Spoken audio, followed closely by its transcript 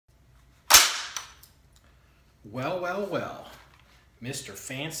Well, well, well, Mr.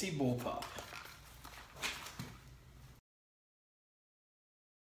 Fancy Bullpup.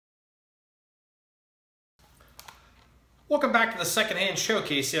 Welcome back to the Secondhand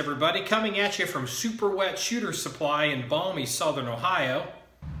Showcase, everybody. Coming at you from Super Wet Shooter Supply in balmy Southern Ohio.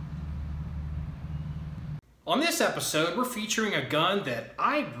 On this episode, we're featuring a gun that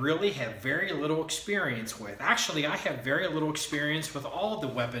I really have very little experience with. Actually, I have very little experience with all of the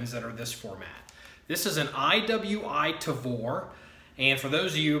weapons that are this format. This is an IWI Tavor, and for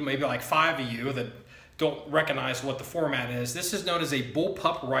those of you, maybe like 5 of you, that don't recognize what the format is, this is known as a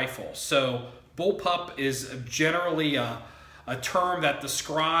bullpup rifle. So bullpup is generally a term that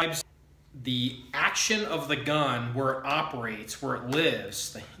describes the action of the gun, where it operates, where it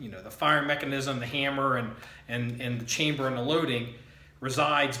lives. The fire mechanism, the hammer, and the chamber and the loading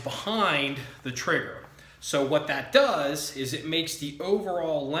resides behind the trigger. So what that does is it makes the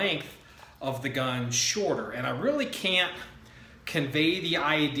overall length of the gun shorter. And I really can't convey the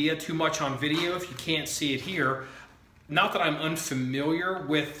idea too much on video if you can't see it here. Not that I'm unfamiliar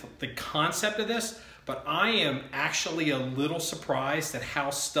with the concept of this, but I am actually a little surprised at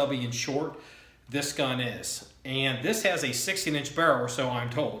how stubby and short this gun is. And this has a 16-inch barrel, or so I'm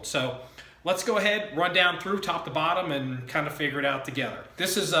told. So let's go ahead, run down through top to bottom and kind of figure it out together.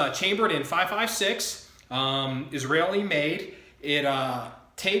 This is chambered in 5.56, Israeli made. It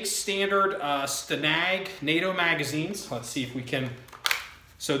takes standard Stanag NATO magazines. Let's see if we can.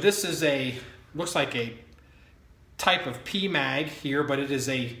 So this is looks like a type of P-mag here, but it is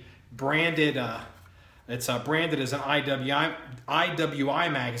a branded, it's branded as an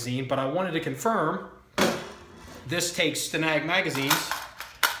IWI magazine, but I wanted to confirm this takes Stanag magazines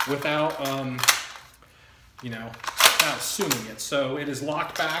without, without assuming it. So it is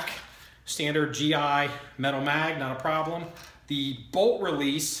locked back, standard GI metal mag, not a problem. The bolt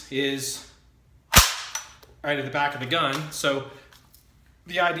release is right at the back of the gun. So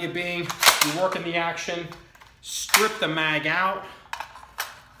the idea being, you work in the action, strip the mag out,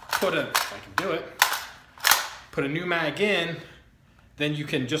 if I can do it, put a new mag in, then you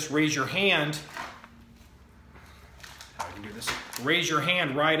can just raise your hand. How I can do this? Raise your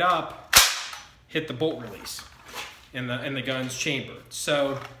hand right up, hit the bolt release, and the gun's chambered.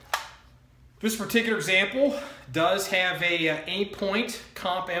 So this particular example does have a Aimpoint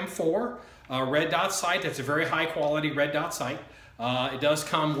Comp M4 red dot sight. That's a very high quality red dot sight. It does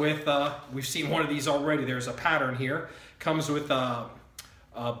come with, we've seen one of these already, there's a pattern here. Comes with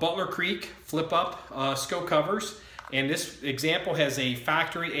Butler Creek flip up scope covers. And this example has a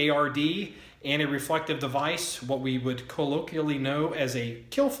factory ARD and a reflective device, what we would colloquially know as a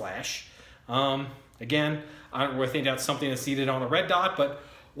kill flash. Again, I don't really think that's something that's needed on a red dot, but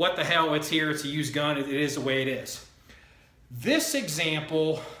what the hell, it's here, it's a used gun, it is the way it is. This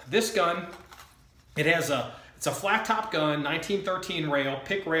example, this gun, it's a flat top gun, 1913 rail,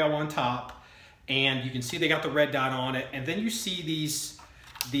 pick rail on top, and you can see they got the red dot on it, and then you see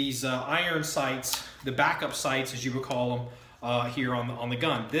these iron sights, the backup sights as you would call them, here on the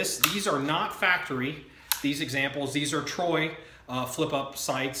gun. These are not factory, these examples, these are Troy flip up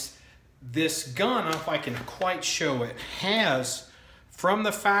sights. This gun, I don't know if I can quite show it, has from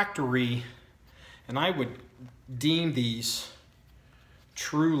the factory, and I would deem these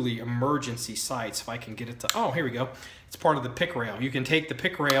truly emergency sights if I can get it to, oh, here we go. It's part of the pick rail. You can take the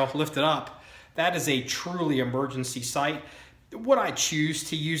pick rail, lift it up. That is a truly emergency sight. Would I choose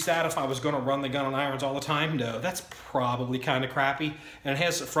to use that if I was going to run the gun on irons all the time? No, that's probably kind of crappy. And it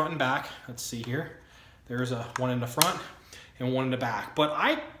has a front and back. Let's see here. There's one in the front and one in the back. But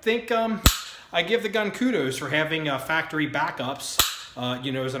I think I give the gun kudos for having factory backups.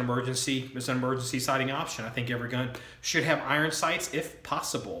 As an emergency sighting option. I think every gun should have iron sights if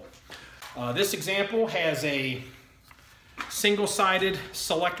possible. This example has a single-sided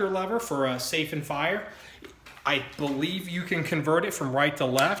selector lever for a safe and fire. I believe you can convert it from right to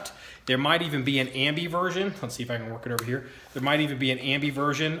left. There might even be an ambi version. Let's see if I can work it over here. There might even be an ambi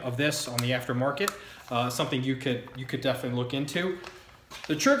version of this on the aftermarket. Something you could definitely look into.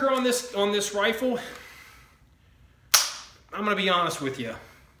 The trigger on this rifle, I'm going to be honest with you.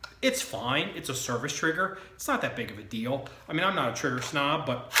 It's fine. It's a service trigger. It's not that big of a deal. I mean, I'm not a trigger snob,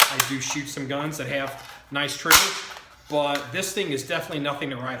 but I do shoot some guns that have nice triggers. But this thing is definitely nothing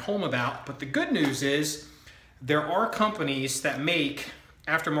to write home about. But the good news is there are companies that make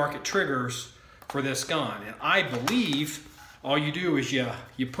aftermarket triggers for this gun. And I believe all you do is you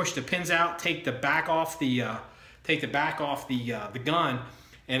push the pins out, take the back off the gun,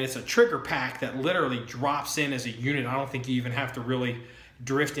 and it's a trigger pack that literally drops in as a unit. I don't think you even have to really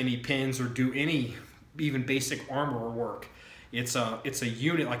drift any pins or do any even basic armor work. It's a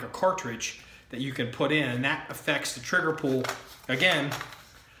unit like a cartridge that you can put in, and that affects the trigger pull. Again,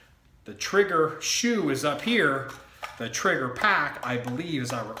 the trigger shoe is up here. The trigger pack, I believe,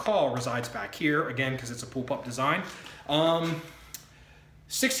 as I recall, resides back here, again, because it's a bullpup design.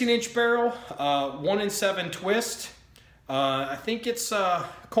 16-inch barrel, 1-in-7 twist. I think it's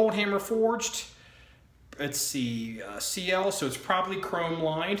cold hammer forged. It's the CL, so it's probably chrome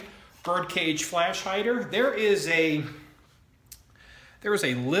lined. Birdcage flash hider. There is a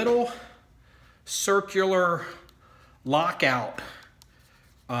little circular lockout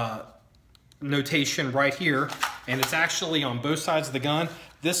notation right here, and it's actually on both sides of the gun.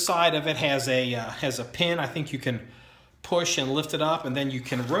 This side of it has a pin. I think you can push and lift it up, and then you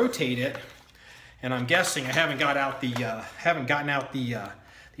can rotate it. And I'm guessing, I haven't gotten out the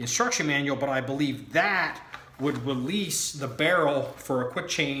instruction manual, but I believe that would release the barrel for a quick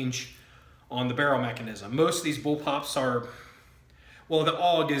change on the barrel mechanism. Most of these bullpups are, well, the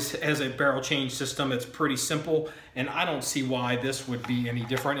AUG has a barrel change system. It's pretty simple, and I don't see why this would be any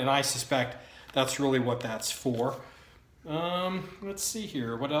different, and I suspect that's really what that's for. Let's see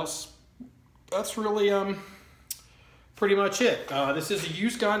here, what else? That's really pretty much it. This is a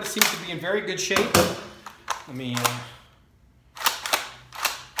used gun. It seems to be in very good shape. Let me,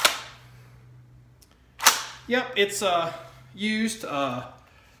 yep, it's used,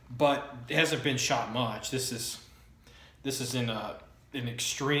 but it hasn't been shot much. This is in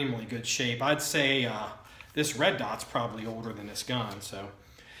extremely good shape. I'd say this red dot's probably older than this gun. So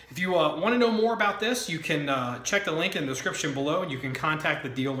if you want to know more about this, you can check the link in the description below, and you can contact the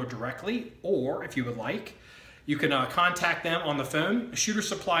dealer directly, or if you would like, you can contact them on the phone. Shooter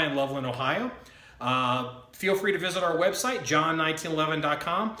Supply in Loveland, Ohio. Feel free to visit our website,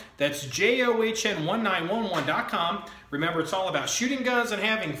 john1911.com. That's JOHN1911.com. Remember, it's all about shooting guns and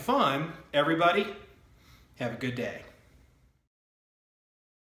having fun. Everybody, have a good day.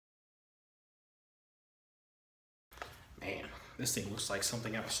 Man, this thing looks like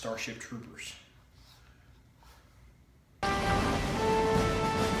something out of Starship Troopers.